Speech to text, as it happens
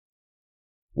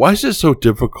Why is it so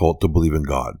difficult to believe in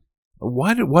God?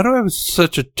 Why do I have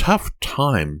such a tough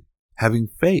time having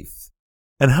faith?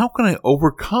 And how can I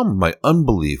overcome my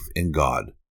unbelief in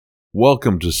God?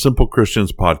 Welcome to Simple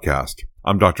Christians Podcast.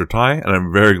 I'm Dr. Ty, and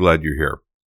I'm very glad you're here.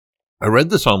 I read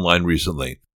this online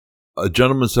recently. A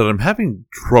gentleman said, I'm having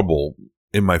trouble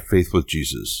in my faith with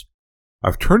Jesus.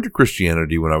 I've turned to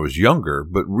Christianity when I was younger,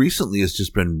 but recently it's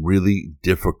just been really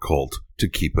difficult to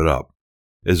keep it up.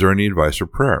 Is there any advice or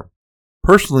prayer?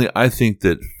 Personally, I think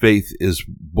that faith is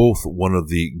both one of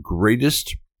the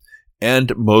greatest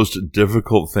and most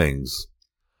difficult things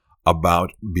about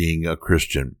being a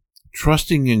Christian.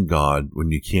 Trusting in God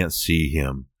when you can't see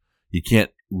Him, you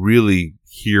can't really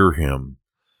hear Him,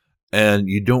 and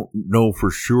you don't know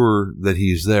for sure that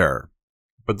He's there.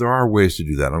 But there are ways to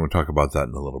do that. I'm going to talk about that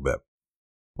in a little bit.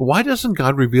 Why doesn't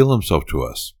God reveal Himself to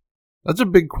us? That's a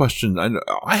big question.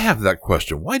 I have that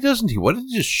question. Why doesn't He? Why doesn't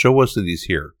He just show us that He's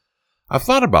here? I've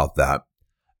thought about that.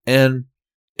 And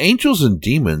angels and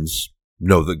demons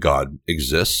know that God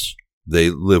exists. They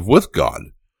live with God.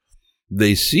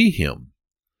 They see Him.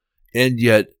 And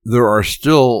yet there are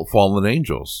still fallen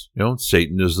angels.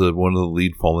 Satan is one of the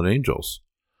lead fallen angels.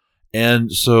 And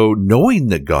so knowing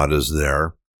that God is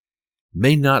there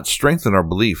may not strengthen our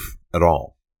belief at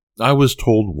all. I was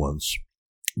told once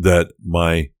that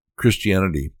my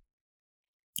Christianity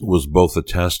was both a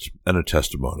test and a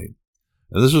testimony.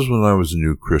 And this was when I was a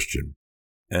new Christian.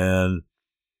 And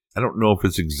I don't know if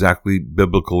it's exactly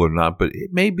biblical or not, but it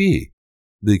may be.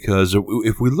 Because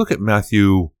if we look at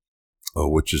Matthew,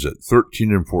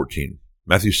 13 and 14.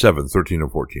 Matthew 7, 13 and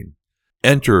 14.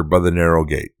 Enter by the narrow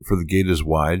gate, for the gate is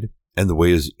wide, and the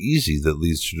way is easy that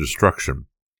leads to destruction.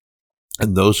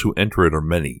 And those who enter it are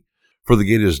many. For the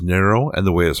gate is narrow, and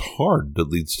the way is hard that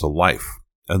leads to life,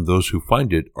 and those who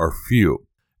find it are few.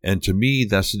 And to me,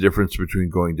 that's the difference between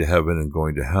going to heaven and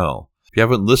going to hell. If you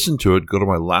haven't listened to it, go to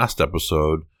my last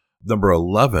episode, number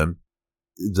 11,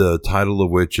 the title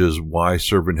of which is Why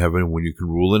Serve in Heaven When You Can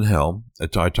Rule in Hell. I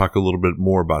talk a little bit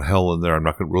more about hell in there. I'm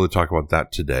not going to really talk about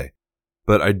that today.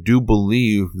 But I do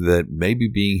believe that maybe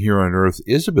being here on earth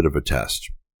is a bit of a test.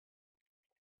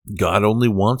 God only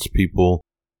wants people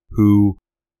who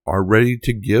are ready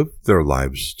to give their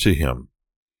lives to Him.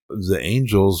 The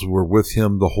angels were with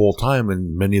Him the whole time,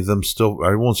 and many of them still,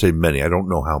 I won't say many, I don't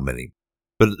know how many,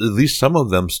 but at least some of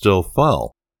them still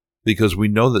fell, because we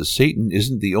know that Satan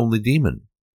isn't the only demon.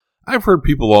 I've heard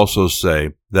people also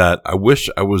say that I wish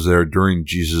I was there during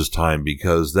Jesus' time,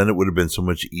 because then it would have been so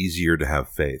much easier to have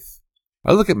faith.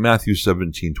 I look at Matthew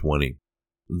 17:20.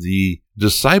 The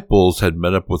disciples had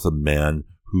met up with a man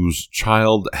whose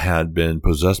child had been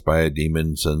possessed by a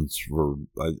demon since he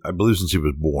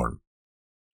was born.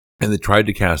 And they tried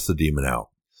to cast the demon out,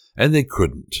 and they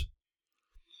couldn't.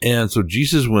 And so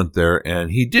Jesus went there,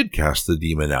 and He did cast the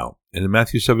demon out. And in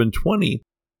Matthew 7:20,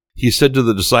 He said to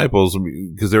the disciples,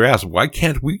 because they're asked, why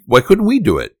couldn't we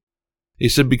do it? He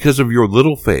said, because of your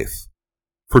little faith.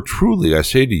 For truly, I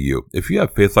say to you, if you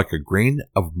have faith like a grain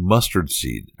of mustard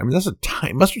seed,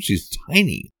 mustard seed is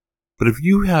tiny, but if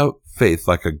you have faith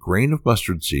like a grain of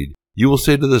mustard seed, you will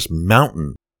say to this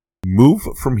mountain, move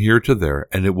from here to there,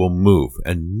 and it will move,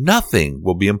 and nothing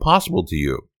will be impossible to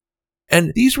you.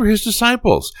 And these were His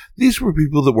disciples. These were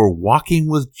people that were walking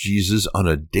with Jesus on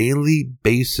a daily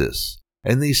basis,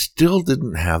 and they still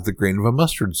didn't have the grain of a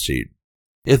mustard seed.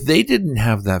 If they didn't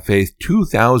have that faith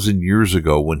 2,000 years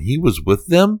ago when He was with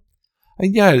them,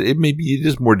 and it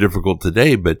is more difficult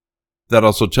today, but that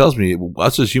also tells me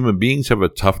us as human beings have a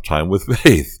tough time with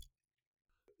faith.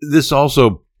 This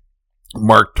also,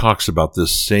 Mark talks about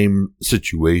this same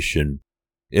situation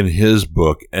in his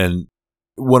book, and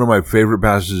one of my favorite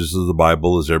passages of the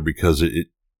Bible is there because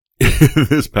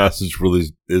this passage really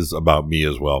is about me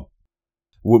as well.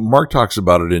 Mark talks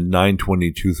about it in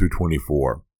 9:22 through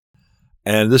 24.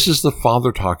 And this is the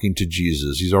Father talking to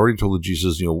Jesus. He's already told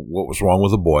Jesus, what was wrong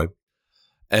with the boy.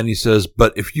 And He says,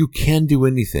 but if you can do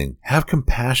anything, have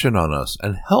compassion on us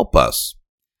and help us.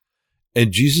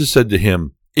 And Jesus said to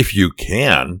him, if you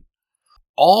can,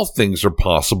 all things are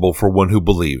possible for one who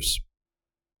believes.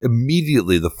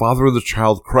 Immediately, the father of the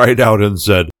child cried out and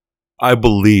said, I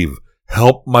believe,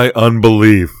 help my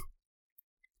unbelief.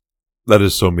 That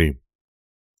is so me.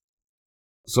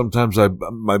 Sometimes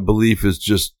my belief is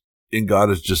just in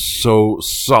God is just so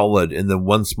solid, and then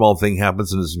one small thing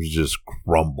happens and it seems to just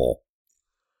crumble.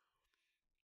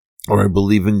 Or I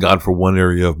believe in God for one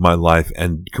area of my life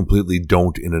and completely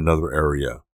don't in another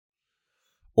area.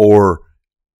 Or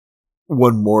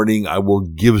one morning I will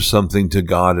give something to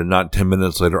God and not 10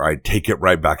 minutes later I take it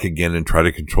right back again and try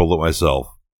to control it myself.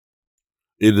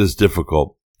 It is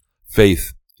difficult.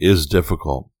 Faith is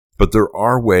difficult. But there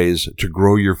are ways to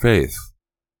grow your faith.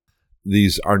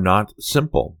 These are not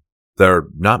simple. They're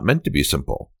not meant to be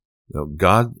simple.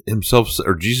 God himself,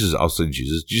 or Jesus, I'll say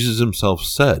Jesus himself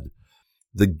said,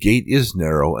 the gate is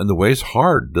narrow and the way is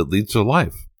hard that leads to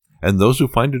life, and those who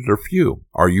find it are few.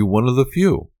 Are you one of the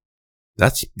few?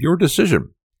 That's your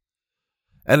decision.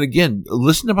 And again,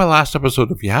 listen to my last episode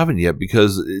if you haven't yet,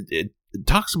 because it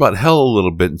talks about hell a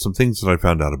little bit and some things that I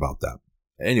found out about that.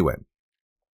 Anyway,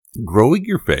 growing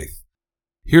your faith.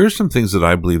 Here are some things that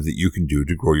I believe that you can do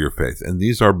to grow your faith, and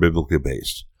these are biblically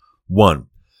based. 1,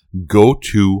 go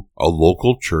to a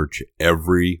local church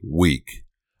every week.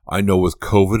 I know with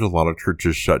COVID, a lot of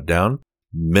churches shut down.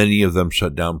 Many of them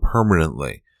shut down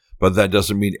permanently. But that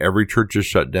doesn't mean every church is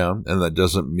shut down, and that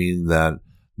doesn't mean that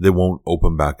they won't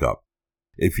open back up.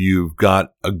 If you've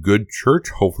got a good church,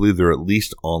 hopefully they're at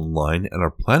least online and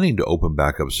are planning to open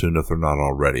back up soon if they're not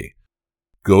already.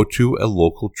 Go to a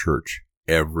local church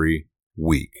every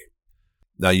week.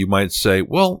 Now you might say,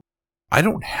 well, I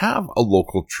don't have a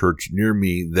local church near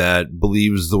me that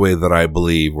believes the way that I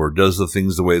believe or does the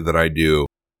things the way that I do.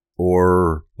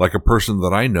 Or like a person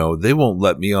that I know, they won't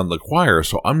let me on the choir,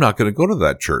 so I'm not going to go to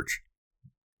that church.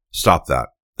 Stop that.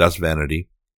 That's vanity.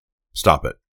 Stop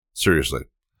it. Seriously.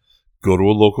 Go to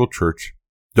a local church.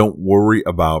 Don't worry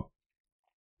about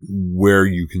where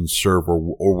you can serve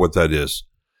or what that is.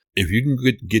 If you can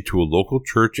get to a local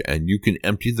church and you can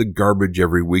empty the garbage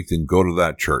every week, then go to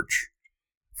that church.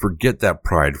 Forget that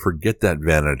pride. Forget that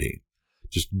vanity.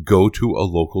 Just go to a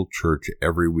local church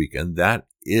every week, and that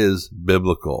is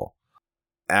biblical.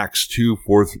 Acts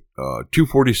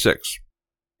 2:46.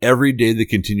 Every day they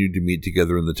continued to meet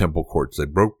together in the temple courts. They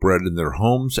broke bread in their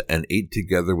homes and ate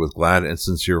together with glad and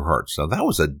sincere hearts. Now that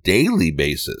was a daily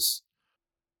basis.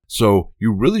 So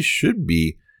you really should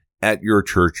be at your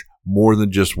church more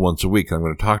than just once a week. I'm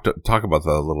going to talk about that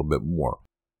a little bit more.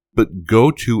 But go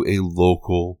to a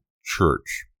local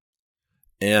church.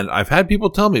 And I've had people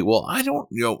tell me, well, I don't,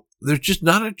 there's just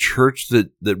not a church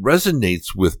that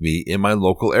resonates with me in my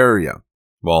local area.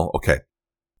 Well, okay.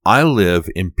 I live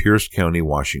in Pierce County,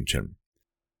 Washington.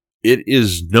 It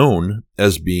is known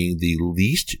as being the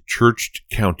least churched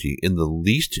county in the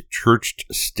least churched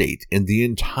state in the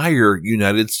entire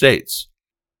United States.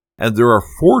 And there are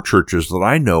 4 churches that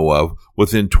I know of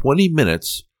within 20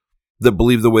 minutes that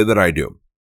believe the way that I do.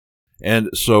 And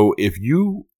so if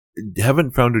you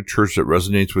haven't found a church that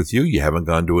resonates with you, you haven't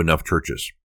gone to enough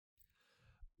churches.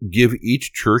 Give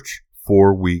each church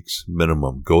 4 weeks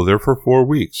minimum. Go there for 4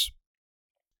 weeks.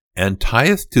 And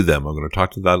tithe to them. I'm going to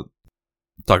talk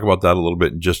about that a little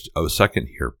bit in just a second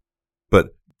here. But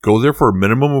go there for a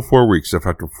minimum of 4 weeks. If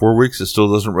after 4 weeks it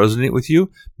still doesn't resonate with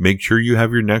you, make sure you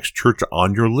have your next church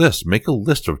on your list. Make a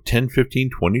list of 10, 15,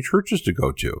 20 churches to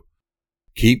go to.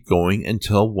 Keep going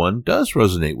until one does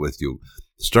resonate with you.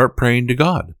 Start praying to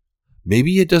God.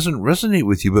 Maybe it doesn't resonate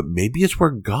with you, but maybe it's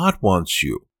where God wants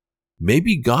you.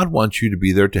 Maybe God wants you to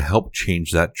be there to help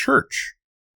change that church.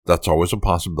 That's always a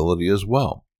possibility as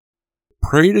well.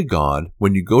 Pray to God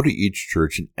when you go to each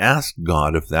church and ask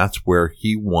God if that's where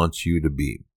He wants you to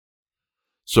be.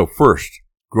 So first,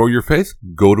 grow your faith,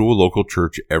 go to a local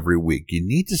church every week. You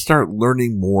need to start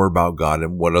learning more about God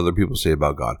and what other people say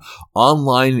about God.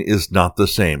 Online is not the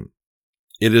same.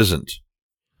 It isn't.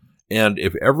 And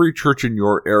if every church in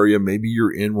your area, maybe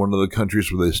you're in one of the countries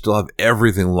where they still have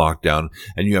everything locked down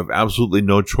and you have absolutely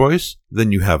no choice,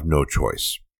 then you have no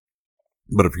choice.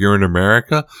 But if you're in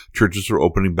America, churches are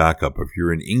opening back up. If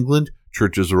you're in England,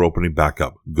 churches are opening back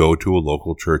up. Go to a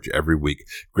local church every week.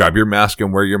 Grab your mask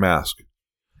and wear your mask.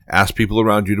 Ask people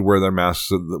around you to wear their masks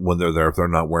when they're there if they're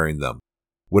not wearing them.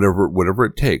 Whatever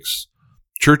it takes.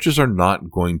 Churches are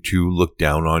not going to look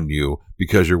down on you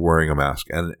because you're wearing a mask.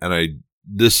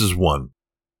 This is one.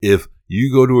 If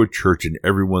you go to a church and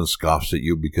everyone scoffs at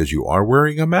you because you are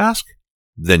wearing a mask,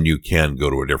 then you can go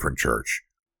to a different church.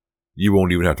 You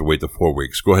won't even have to wait the 4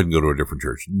 weeks. Go ahead and go to a different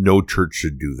church. No church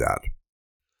should do that.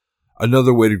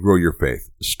 Another way to grow your faith,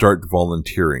 start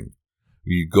volunteering.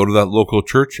 You go to that local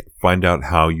church, find out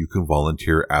how you can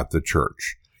volunteer at the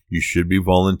church. You should be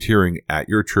volunteering at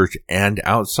your church and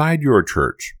outside your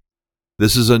church.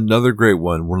 This is another great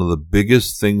one. One of the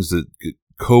biggest things that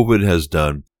COVID has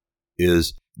done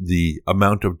is the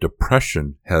amount of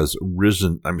depression has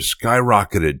risen,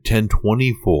 skyrocketed 10,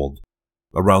 20-fold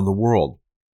around the world.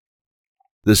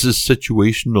 This is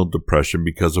situational depression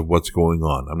because of what's going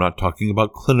on. I'm not talking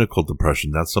about clinical depression.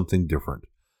 That's something different.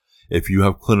 If you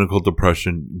have clinical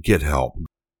depression, get help.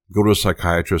 Go to a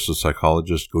psychiatrist, a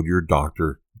psychologist, go to your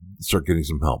doctor, start getting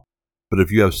some help. But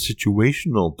if you have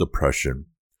situational depression,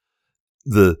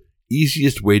 the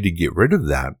easiest way to get rid of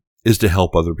that is to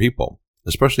help other people.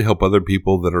 especially help other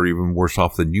people that are even worse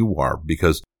off than you are,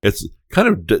 because it's kind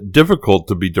of difficult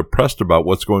to be depressed about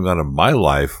what's going on in my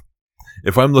life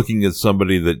if I'm looking at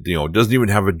somebody that, doesn't even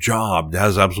have a job,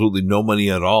 has absolutely no money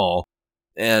at all.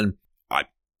 And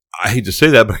I hate to say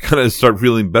that, but I kind of start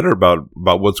feeling better about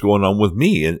what's going on with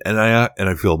me. And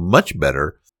I feel much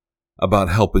better about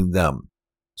helping them.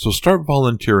 So start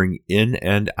volunteering in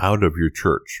and out of your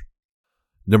church.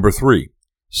 Number 3,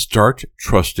 start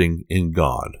trusting in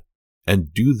God.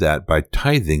 And do that by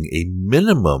tithing a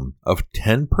minimum of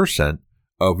 10%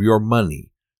 of your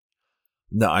money.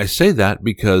 Now, I say that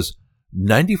because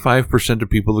 95% of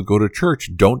people that go to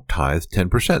church don't tithe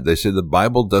 10%. They say the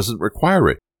Bible doesn't require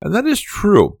it. And that is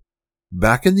true.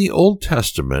 Back in the Old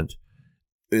Testament,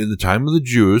 in the time of the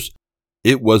Jews,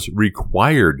 it was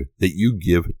required that you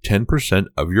give 10%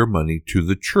 of your money to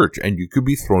the church, and you could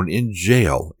be thrown in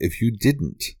jail if you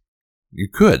didn't. You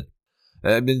could.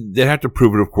 I mean, they'd have to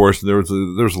prove it, of course, and there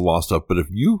was a law stuff, but if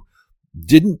you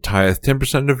didn't tithe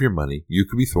 10% of your money, you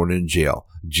could be thrown in jail.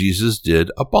 Jesus did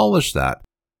abolish that.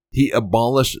 He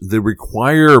abolished the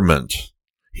requirement.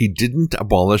 He didn't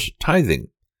abolish tithing.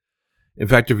 In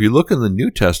fact, if you look in the New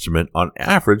Testament, on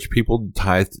average, people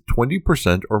tithed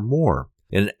 20% or more.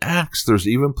 In Acts, there's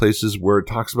even places where it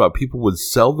talks about people would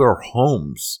sell their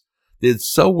homes. They'd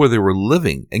sell where they were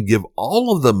living and give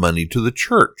all of the money to the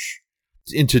church.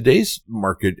 In today's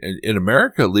market, in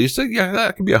America at least,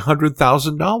 that could be $100,000,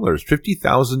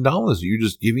 $50,000 you're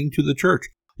just giving to the church.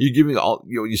 You're giving all,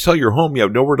 you sell your home, you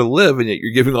have nowhere to live, and yet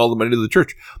you're giving all the money to the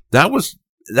church.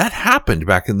 That happened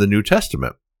back in the New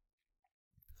Testament.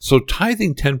 So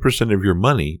tithing 10% of your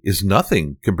money is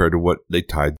nothing compared to what they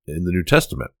tithed in the New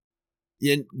Testament.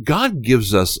 And God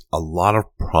gives us a lot of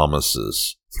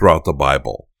promises throughout the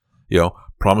Bible.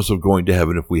 Promise of going to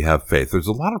heaven if we have faith. There's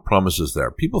a lot of promises there.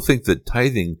 People think that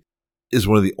tithing is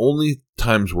one of the only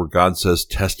times where God says,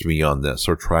 test me on this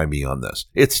or try me on this.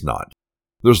 It's not.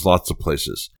 There's lots of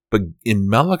places. But in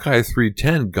Malachi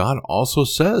 3:10, God also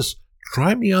says,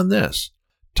 try me on this.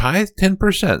 Tithe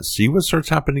 10%. See what starts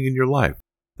happening in your life.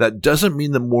 That doesn't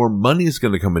mean that more money is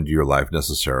going to come into your life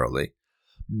necessarily.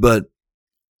 But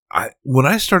when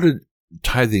I started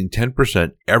tithing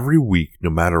 10% every week,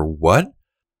 no matter what,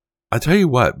 I tell you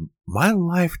what, my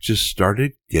life just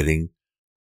started getting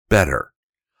better.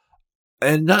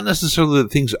 And not necessarily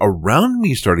that things around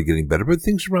me started getting better, but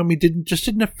things around me didn't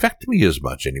affect me as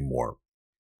much anymore.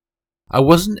 I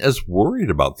wasn't as worried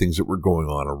about things that were going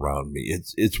on around me.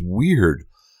 It's weird.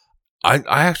 I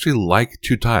actually like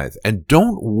to tithe. And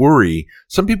don't worry,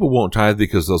 some people won't tithe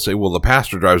because they'll say, well, the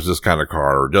pastor drives this kind of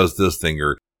car or does this thing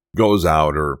or goes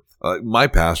out, or my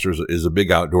pastor is a big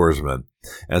outdoorsman.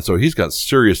 And so he's got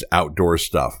serious outdoor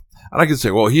stuff. And I can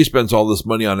say, well, he spends all this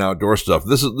money on outdoor stuff.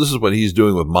 This is what he's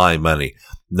doing with my money.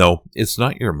 No, it's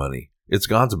not your money. It's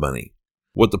God's money.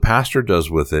 What the pastor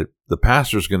does with it, the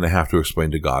pastor's going to have to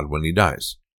explain to God when he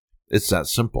dies. It's that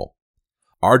simple.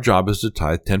 Our job is to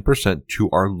tithe 10% to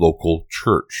our local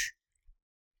church.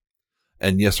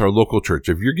 And yes, our local church.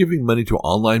 If you're giving money to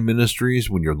online ministries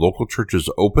when your local church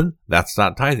is open, that's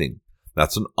not tithing.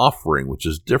 That's an offering, which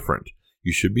is different.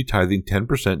 You should be tithing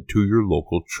 10% to your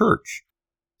local church.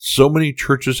 So many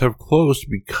churches have closed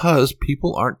because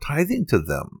people aren't tithing to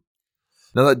them.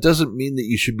 Now, that doesn't mean that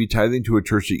you should be tithing to a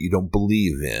church that you don't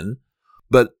believe in.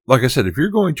 But like I said, if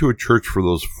you're going to a church for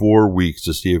those 4 weeks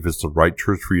to see if it's the right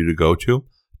church for you to go to,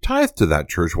 tithe to that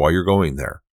church while you're going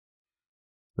there.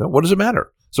 Now, what does it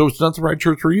matter? So it's not the right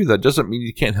church for you. That doesn't mean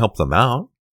you can't help them out.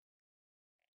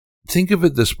 Think of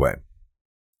it this way.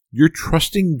 You're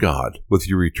trusting God with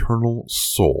your eternal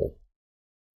soul.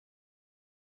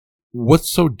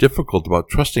 What's so difficult about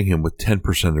trusting Him with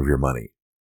 10% of your money?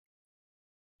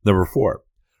 Number 4,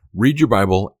 read your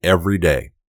Bible every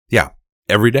day. Yeah,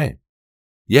 every day.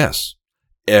 Yes,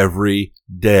 every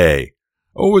day.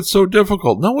 Oh, it's so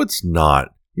difficult. No, it's not.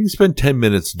 You can spend 10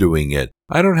 minutes doing it.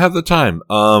 I don't have the time.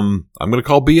 I'm going to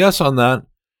call BS on that.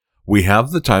 We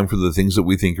have the time for the things that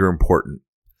we think are important.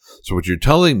 So what you're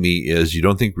telling me is you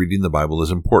don't think reading the Bible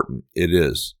is important. It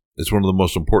is. It's one of the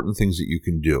most important things that you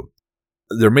can do.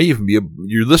 There may even be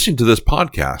you're listening to this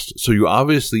podcast, so you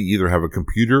obviously either have a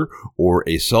computer or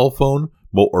a cell phone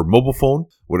or mobile phone,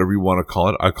 whatever you want to call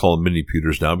it. I call them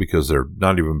mini-computers now because they're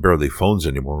not even barely phones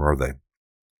anymore, are they?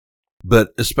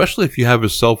 But especially if you have a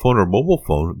cell phone or mobile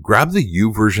phone, grab the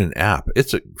YouVersion app.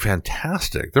 It's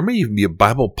fantastic. There may even be a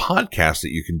Bible podcast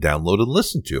that you can download and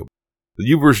listen to.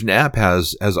 The YouVersion app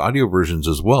has audio versions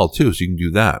as well, too, so you can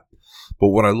do that. But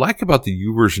what I like about the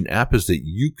YouVersion app is that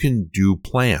you can do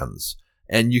plans,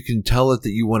 and you can tell it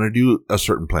that you want to do a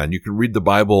certain plan. You can read the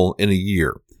Bible in a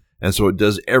year. And so it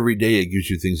does every day. It gives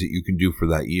you things that you can do for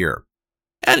that year.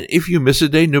 And if you miss a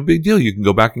day, no big deal. You can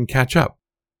go back and catch up.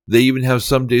 They even have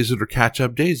some days that are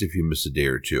catch-up days if you miss a day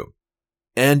or two.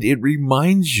 And it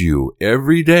reminds you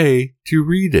every day to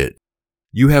read it.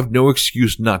 You have no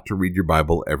excuse not to read your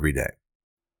Bible every day.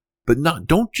 But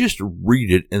don't just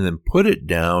read it and then put it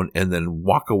down and then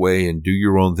walk away and do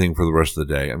your own thing for the rest of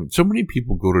the day. I mean, so many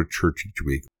people go to church each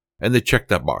week and they check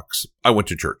that box. I went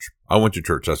to church.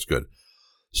 That's good.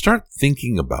 Start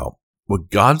thinking about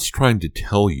what God's trying to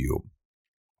tell you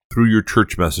through your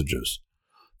church messages.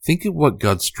 Think of what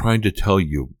God's trying to tell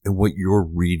you and what you're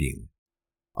reading.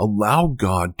 Allow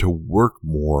God to work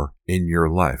more in your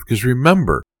life. Because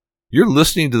remember, you're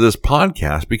listening to this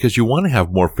podcast because you want to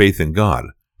have more faith in God.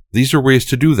 These are ways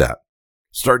to do that.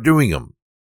 Start doing them.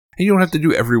 And you don't have to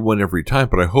do every one every time,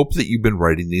 but I hope that you've been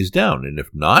writing these down. And if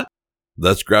not,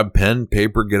 let's grab pen,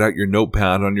 paper, get out your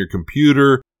notepad on your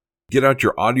computer, get out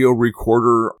your audio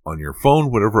recorder on your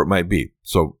phone, whatever it might be.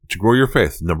 So to grow your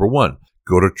faith, number 1,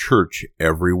 go to church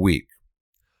every week.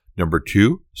 Number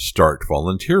 2, start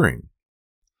volunteering.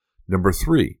 Number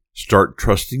 3, start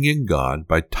trusting in God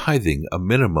by tithing a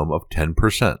minimum of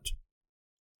 10%.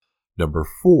 Number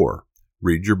 4,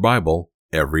 read your Bible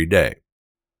every day.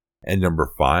 And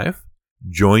number 5,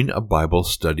 join a Bible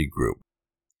study group.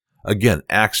 Again,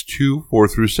 Acts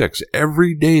 2:4-6.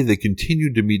 Every day they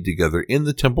continued to meet together in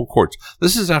the temple courts.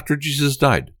 This is after Jesus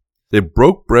died. They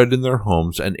broke bread in their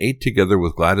homes and ate together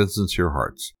with glad and sincere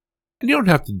hearts. And you don't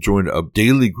have to join a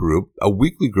daily group. A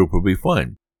weekly group will be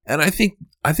fine. And I think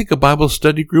a Bible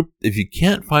study group, if you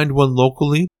can't find one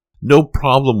locally, no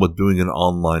problem with doing an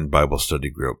online Bible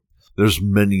study group. There's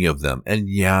many of them. And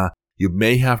yeah, you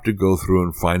may have to go through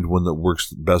and find one that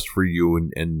works best for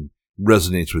you and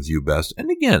resonates with you best. And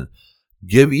again,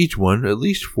 give each one at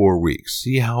least 4 weeks.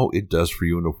 See how it does for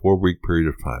you in a 4-week period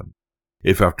of time.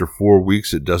 If after 4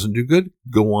 weeks it doesn't do good,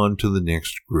 go on to the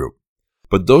next group.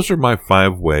 But those are my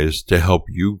 5 ways to help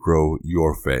you grow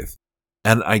your faith.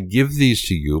 And I give these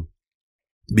to you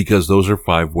because those are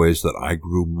 5 ways that I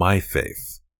grew my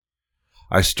faith.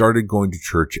 I started going to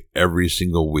church every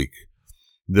single week.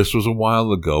 This was a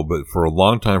while ago, but for a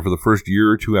long time, for the first year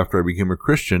or 2 after I became a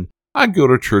Christian, I'd go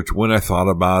to church when I thought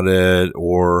about it,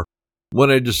 or when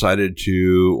I decided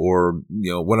to, or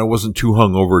when I wasn't too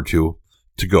hungover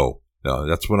to go.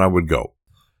 That's when I would go.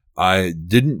 I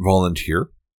didn't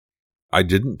volunteer. I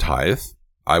didn't tithe.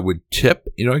 I would tip.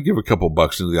 I'd give a couple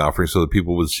bucks into the offering so that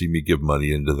people would see me give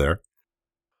money into there.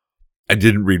 I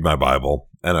didn't read my Bible,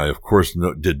 and I, of course,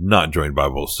 did not join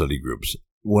Bible study groups.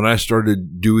 When I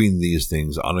started doing these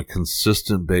things on a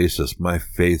consistent basis, my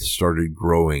faith started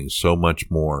growing so much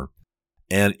more.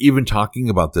 And even talking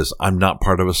about this, I'm not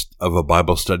part of a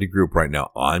Bible study group right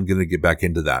now. I'm going to get back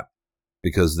into that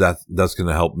because that's going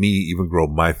to help me even grow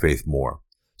my faith more.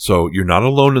 So you're not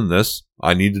alone in this.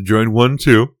 I need to join one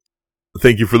too.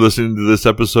 Thank you for listening to this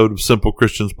episode of Simple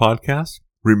Christians Podcast.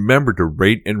 Remember to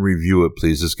rate and review it,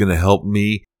 please. It's going to help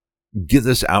me get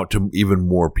this out to even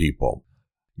more people.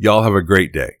 Y'all have a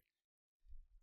great day.